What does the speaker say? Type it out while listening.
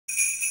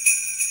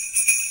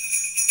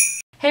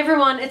Hey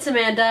everyone, it's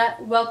Amanda.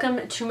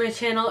 Welcome to my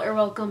channel, or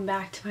welcome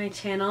back to my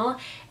channel.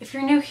 If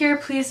you're new here,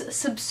 please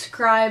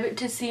subscribe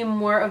to see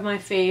more of my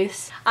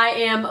face. I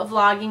am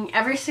vlogging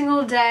every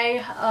single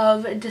day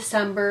of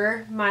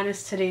December,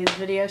 minus today's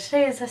video.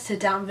 Today is a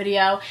sit-down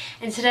video,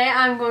 and today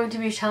I'm going to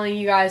be telling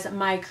you guys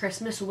my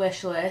Christmas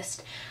wish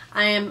list.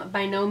 I am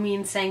by no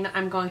means saying that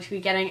I'm going to be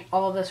getting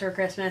all of this for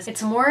Christmas.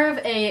 It's more of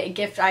a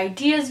gift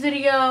ideas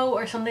video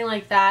or something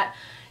like that.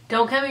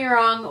 Don't get me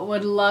wrong,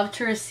 would love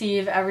to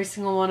receive every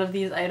single one of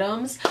these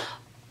items,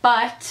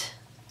 but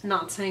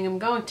not saying I'm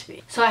going to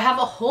be. So I have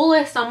a whole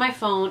list on my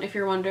phone. If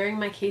you're wondering,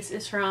 my case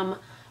is from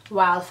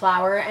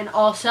Wildflower, and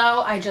also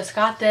I just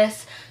got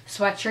this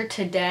sweatshirt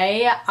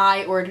today.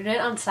 I ordered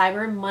it on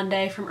Cyber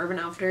Monday from Urban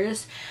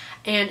Outfitters,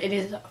 and it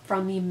is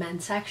from the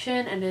men's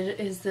section, and it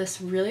is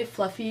this really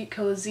fluffy,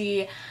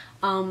 cozy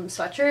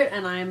sweatshirt,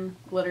 and I'm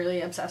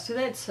literally obsessed with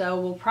it. So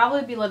we'll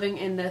probably be living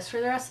in this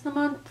for the rest of the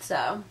month,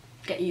 so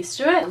get used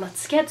to it.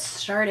 Let's get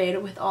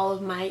started with all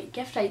of my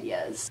gift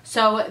ideas.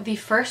 So the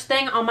first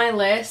thing on my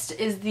list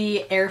is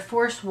the Air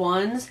Force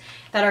Ones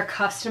that are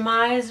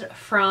customized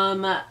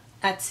from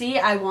Etsy.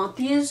 I want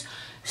these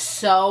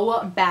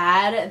so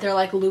bad. They're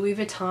like Louis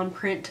Vuitton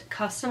print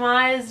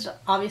customized.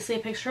 Obviously a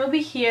picture will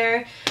be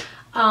here.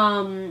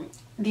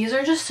 These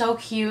are just so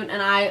cute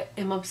and I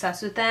am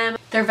obsessed with them.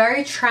 They're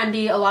very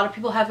trendy. A lot of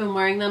people have been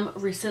wearing them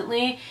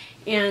recently,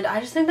 and I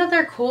just think that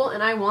they're cool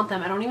and I want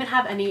them. I don't even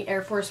have any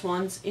Air Force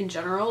Ones in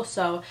general,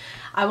 so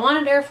I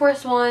wanted Air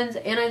Force Ones,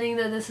 and I think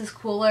that this is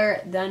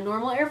cooler than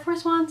normal Air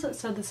Force Ones,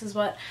 so this is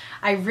what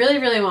I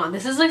really want.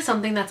 This is like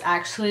something that's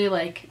actually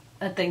like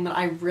a thing that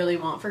I really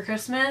want for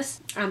Christmas.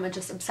 I'm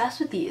just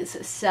obsessed with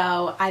these,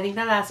 so I think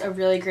that that's a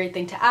really great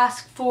thing to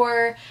ask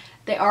for.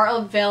 They are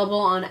available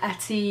on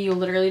Etsy. You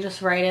literally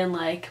just write in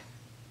like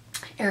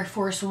Air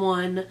Force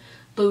One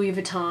Louis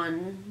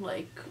Vuitton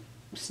like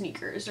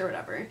sneakers or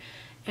whatever,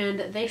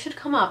 and they should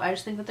come up. I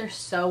just think that they're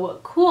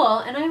so cool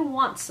and I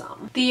want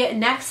some. The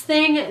next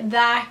thing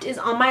that is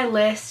on my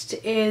list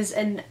is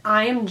an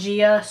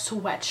AmandaMarie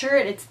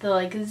sweatshirt. It's the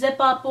like zip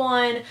up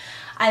one.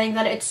 I think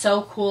that it's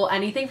so cool.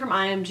 Anything from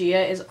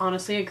AmandaMarie is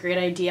honestly a great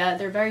idea.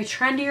 They're very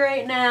trendy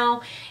right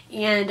now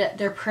and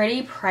they're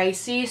pretty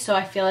pricey, so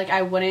I feel like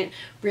I wouldn't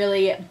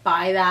really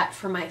buy that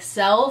for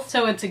myself.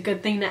 So it's a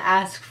good thing to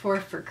ask for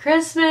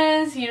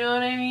Christmas, you know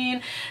what I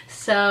mean?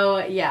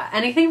 So yeah,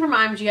 anything from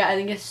AmandaMarie I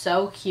think is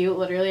so cute.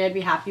 Literally I'd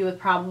be happy with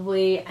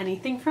probably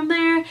anything from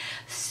there.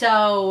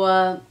 So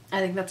I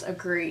think that's a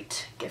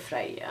great gift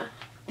idea.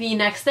 The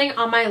next thing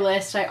on my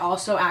list I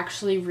also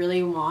actually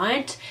really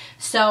want.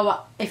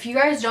 So if you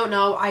guys don't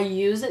know, I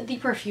use the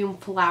perfume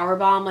Flower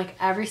Bomb like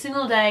every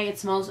single day. It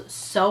smells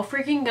so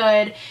freaking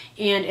good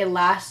and it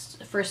lasts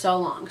for so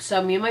long.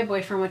 So me and my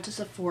boyfriend went to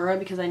Sephora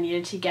because I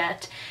needed to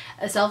get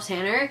a self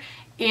tanner,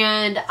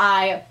 and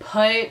I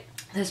put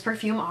this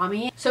perfume on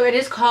me. So it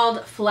is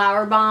called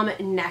Flower Bomb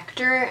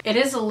Nectar. It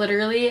is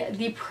literally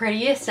the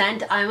prettiest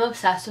scent. I'm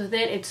obsessed with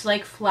it. It's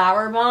like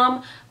Flower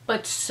Bomb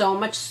but so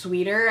much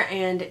sweeter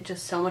and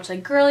just so much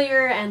like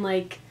girlier and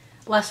like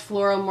less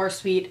floral, more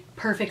sweet.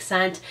 Perfect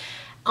scent.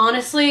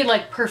 Honestly,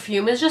 like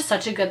perfume is just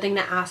such a good thing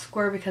to ask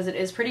for because it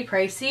is pretty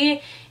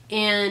pricey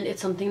and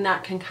it's something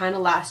that can kind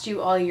of last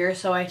you all year.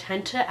 So I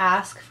tend to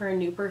ask for a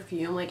new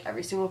perfume like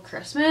every single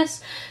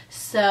Christmas.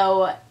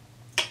 So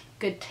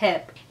good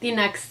tip. The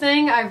next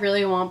thing I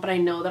really want, but I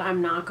know that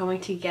I'm not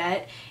going to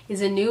get,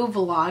 is a new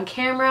vlog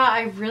camera.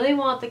 I really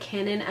want the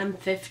Canon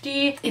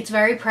M50. It's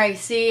very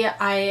pricey.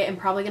 I am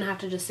probably gonna have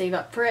to just save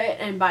up for it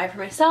and buy it for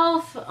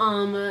myself,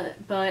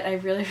 but I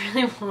really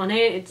want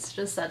it. It's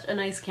just such a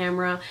nice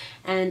camera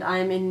and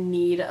I'm in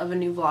need of a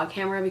new vlog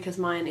camera because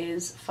mine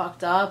is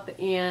fucked up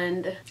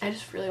and I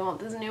just really want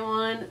this new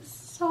one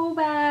so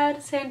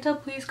bad. Santa,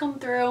 please come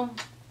through.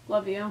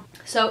 Love you.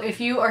 So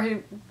if you are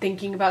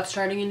thinking about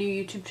starting a new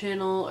YouTube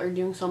channel or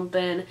doing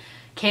something,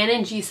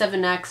 Canon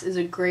G7X is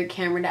a great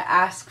camera to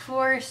ask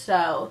for.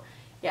 So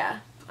yeah,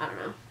 I don't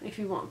know, if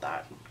you want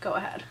that, go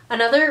ahead.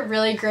 Another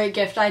really great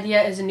gift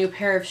idea is a new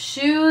pair of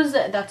shoes.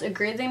 That's a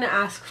great thing to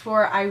ask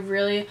for. I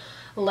really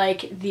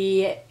like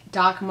the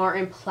Doc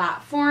Martin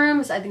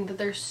platforms. I think that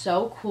they're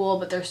so cool,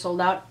 but they're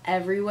sold out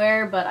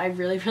everywhere, but I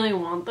really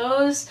want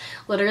those.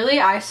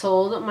 Literally I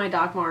sold my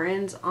Doc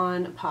Martens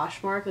on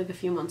Poshmark like a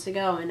few months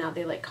ago, and now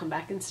they like come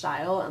back in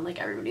style and like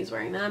everybody's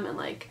wearing them, and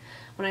like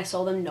when I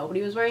sold them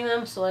nobody was wearing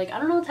them, so like I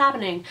don't know what's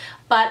happening,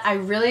 but I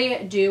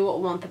really do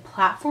want the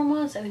platform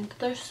ones. I think that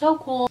they're so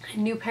cool. A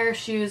new pair of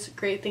shoes,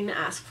 great thing to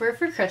ask for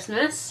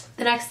Christmas.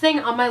 The next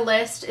thing on my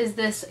list is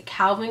this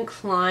Calvin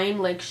Klein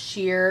like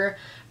sheer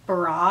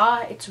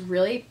bra. It's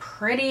really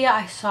pretty.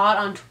 I saw it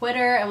on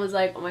Twitter and was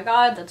like, oh my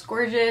god, that's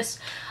gorgeous.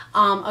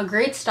 A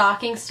great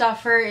stocking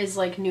stuffer is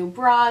like new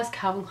bras.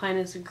 Calvin Klein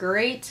is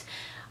great.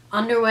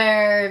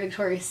 Underwear,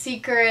 Victoria's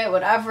Secret,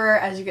 whatever.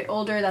 As you get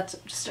older, that's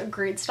just a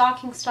great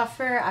stocking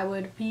stuffer. I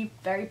would be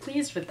very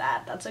pleased with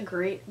that. That's a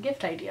great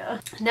gift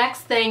idea.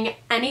 Next thing,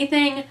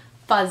 anything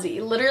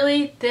fuzzy.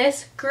 Literally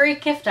this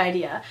great gift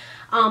idea.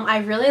 I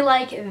really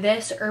like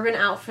this Urban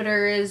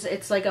Outfitters,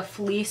 it's like a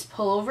fleece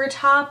pullover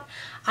top.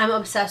 I'm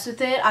obsessed with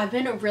it. I've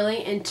been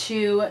really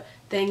into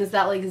things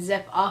that like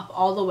zip up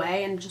all the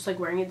way, and just like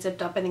wearing it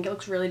zipped up, I think it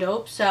looks really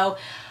dope. So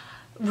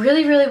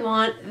really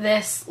want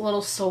this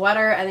little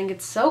sweater. I think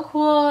it's so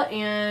cool,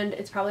 and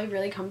it's probably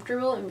really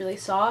comfortable and really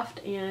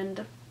soft,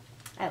 and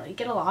I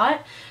like it a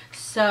lot.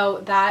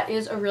 So that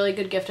is a really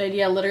good gift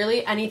idea.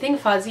 Literally anything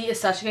fuzzy is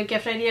such a good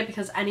gift idea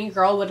because any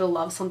girl would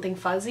love something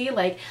fuzzy.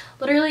 Like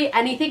literally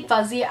anything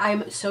fuzzy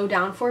I'm so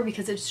down for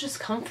because it's just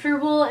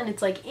comfortable and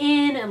it's like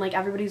in, and like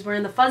everybody's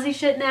wearing the fuzzy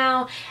shit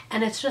now,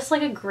 and it's just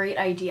like a great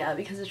idea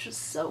because it's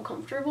just so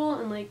comfortable,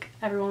 and like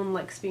everyone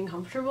likes being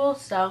comfortable,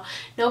 so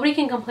nobody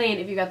can complain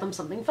if you got them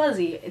something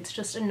fuzzy. It's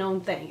just a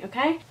known thing,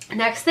 okay?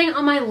 Next thing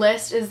on my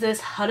list is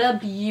this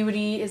Huda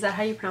Beauty. Is that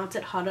how you pronounce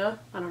it? Huda?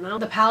 I don't know.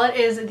 The palette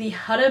is the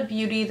Huda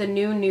Beauty, the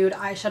new nude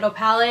eyeshadow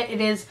palette. It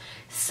is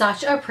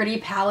such a pretty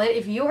palette.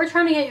 If you are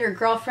trying to get your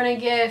girlfriend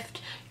a gift,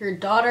 your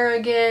daughter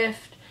a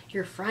gift,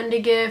 your friend a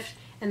gift,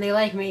 and they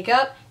like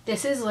makeup,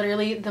 this is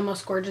literally the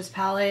most gorgeous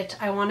palette.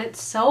 I want it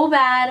so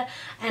bad,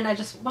 and I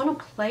just want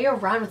to play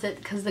around with it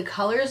because the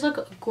colors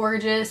look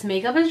gorgeous.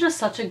 Makeup is just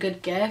such a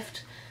good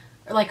gift,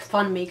 or like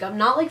fun makeup,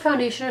 not like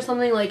foundation or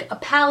something. Like a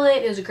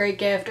palette is a great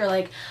gift, or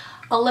like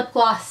a lip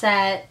gloss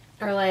set,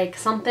 or like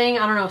something,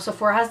 I don't know.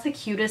 Sephora has the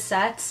cutest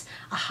sets.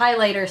 A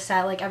highlighter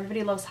set, like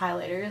everybody loves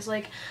highlighters.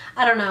 Like,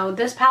 I don't know.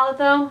 This palette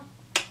though,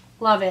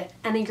 love it.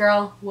 Any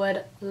girl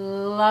would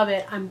love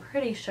it, I'm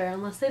pretty sure.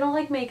 Unless they don't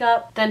like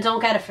makeup, then don't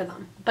get it for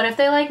them. But if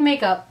they like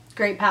makeup,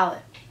 great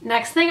palette.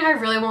 Next thing I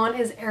really want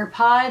is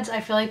AirPods.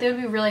 I feel like they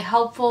would be really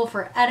helpful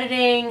for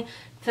editing,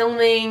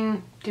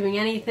 filming, doing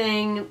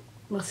anything,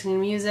 listening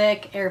to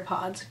music.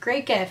 AirPods,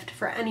 great gift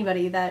for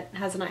anybody that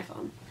has an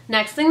iPhone.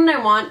 Next thing that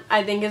I want,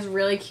 I think is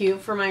really cute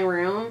for my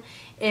room,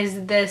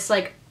 is this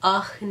like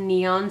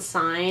neon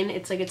sign.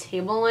 It's like a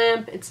table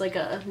lamp. It's like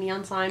a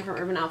neon sign from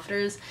Urban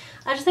Outfitters.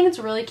 I just think it's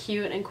really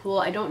cute and cool.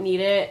 I don't need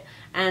it,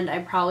 and I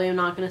probably am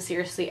not going to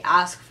seriously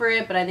ask for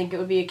it, but I think it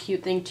would be a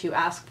cute thing to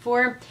ask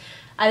for.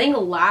 I think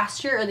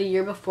last year or the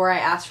year before I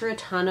asked for a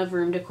ton of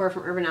room decor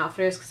from Urban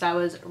Outfitters because I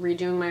was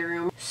redoing my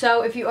room.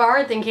 So if you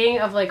are thinking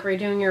of like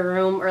redoing your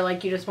room, or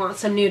like you just want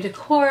some new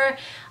decor,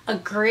 a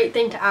great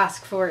thing to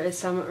ask for is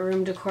some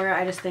room decor.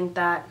 I just think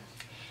that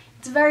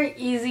it's a very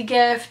easy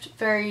gift,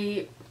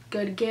 very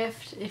good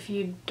gift if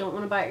you don't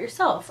want to buy it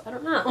yourself. I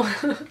don't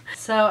know.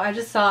 So I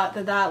just thought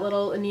that that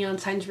little neon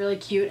sign's really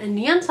cute, and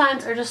neon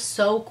signs are just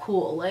so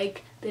cool.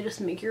 Like they just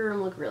make your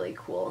room look really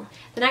cool.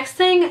 The next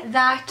thing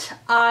that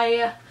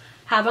I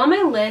have on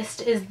my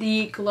list is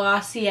the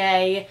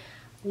Glossier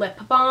lip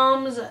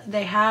balms.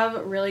 They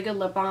have really good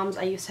lip balms.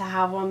 I used to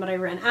have one, but I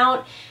ran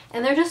out,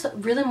 and they're just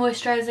really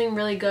moisturizing,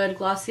 really good.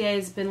 Glossier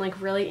has been like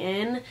really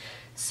in,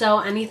 so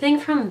anything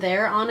from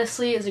there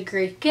honestly is a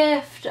great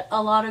gift.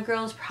 A lot of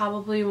girls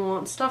probably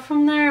want stuff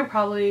from there.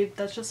 Probably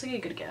that's just like a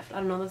good gift. I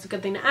don't know, that's a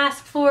good thing to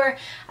ask for.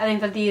 I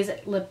think that these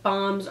lip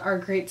balms are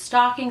great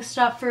stocking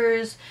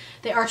stuffers.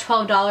 They are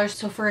 $12,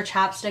 so for a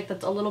chapstick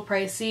that's a little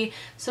pricey.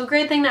 So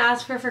great thing to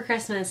ask for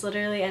Christmas.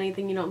 Literally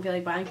anything you don't feel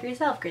like buying for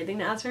yourself, great thing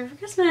to ask for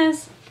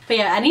Christmas. But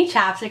yeah, any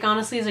chapstick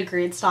honestly is a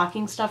great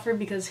stocking stuffer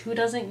because who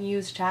doesn't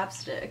use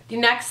chapstick? The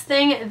next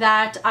thing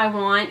that I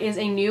want is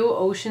a new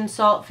Ocean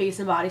Salt face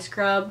and body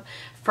scrub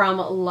from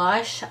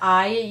Lush.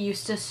 I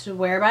used to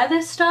swear by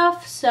this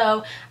stuff,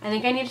 so I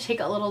think I need to take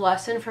a little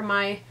lesson from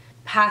my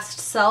past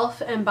self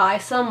and buy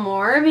some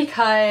more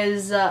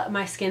because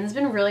my skin's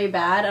been really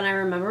bad, and I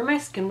remember my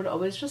skin would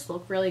always just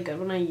look really good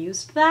when I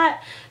used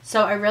that.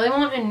 So I really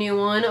want a new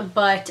one,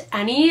 but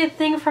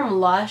anything from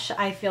Lush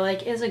I feel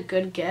like is a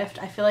good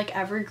gift. I feel like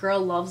every girl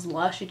loves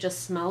Lush. It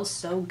just smells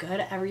so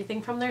good.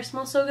 Everything from there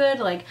smells so good.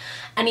 Like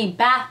any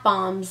bath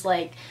bombs,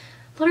 like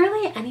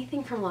literally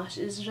anything from Lush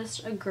is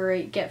just a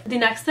great gift. The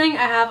next thing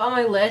I have on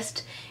my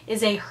list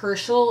is a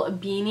Herschel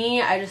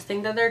beanie. I just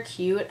think that they're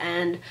cute,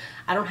 and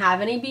I don't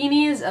have any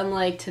beanies, and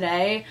like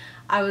today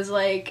I was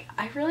like,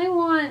 I really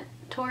want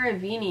to wear a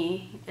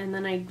beanie, and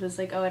then I was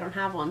like, oh, I don't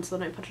have one, so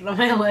then I put it on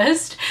my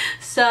list.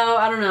 So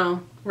I don't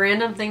know,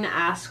 random thing to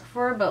ask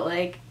for, but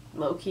like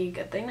low-key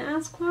good thing to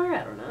ask for.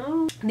 I don't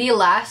know. The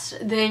last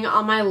thing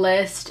on my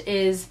list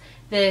is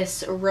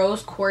this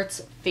rose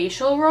quartz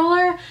facial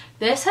roller.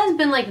 This has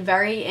been like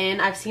very in.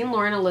 I've seen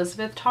Lauren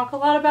Elizabeth talk a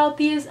lot about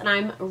these, and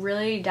I'm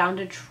really down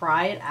to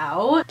try it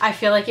out. I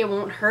feel like it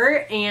won't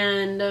hurt,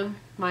 and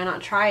why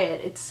not try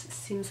it? It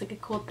seems like a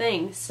cool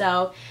thing.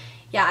 So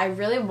yeah, I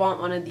really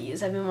want one of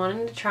these. I've been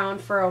wanting to try one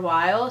for a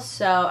while,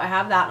 so I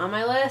have that on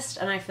my list,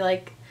 and I feel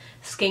like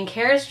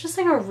skincare is just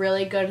like a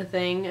really good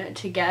thing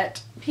to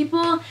get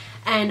people.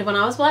 And when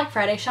I was Black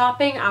Friday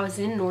shopping, I was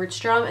in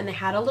Nordstrom, and they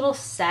had a little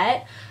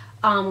set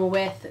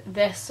with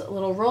this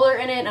little roller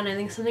in it, and I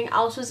think something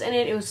else was in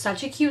it. It was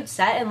such a cute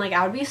set, and like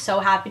I would be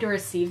so happy to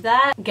receive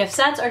that. Gift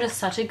sets are just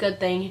such a good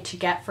thing to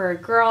get for a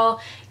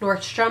girl.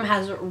 Nordstrom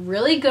has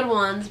really good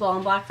ones. Well,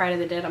 on Black Friday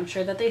they did. I'm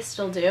sure that they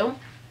still do.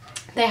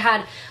 They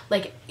had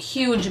like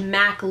huge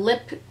MAC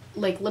lip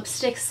like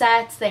lipstick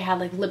sets, they had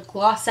like lip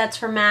gloss sets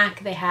from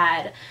MAC, they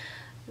had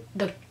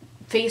the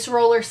face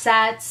roller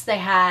sets, they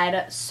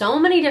had so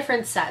many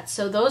different sets.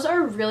 So those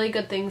are really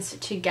good things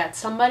to get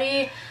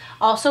somebody.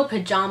 Also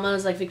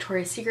pajamas, like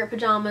Victoria's Secret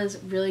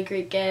pajamas, really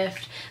great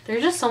gift.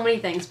 There's just so many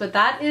things, but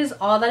that is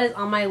all that is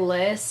on my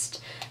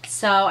list.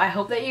 So I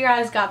hope that you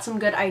guys got some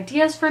good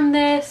ideas from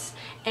this,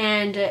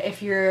 and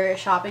if you're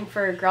shopping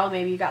for a girl,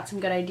 maybe you got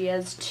some good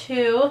ideas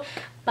too.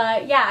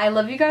 But yeah, I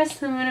love you guys to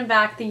the moon and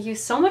back. Thank you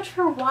so much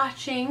for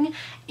watching,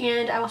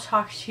 and I will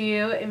talk to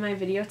you in my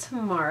video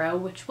tomorrow,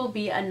 which will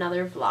be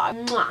another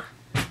vlog. Mwah.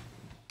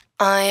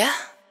 Oh yeah,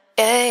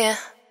 yeah, yeah,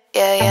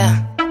 yeah,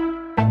 yeah.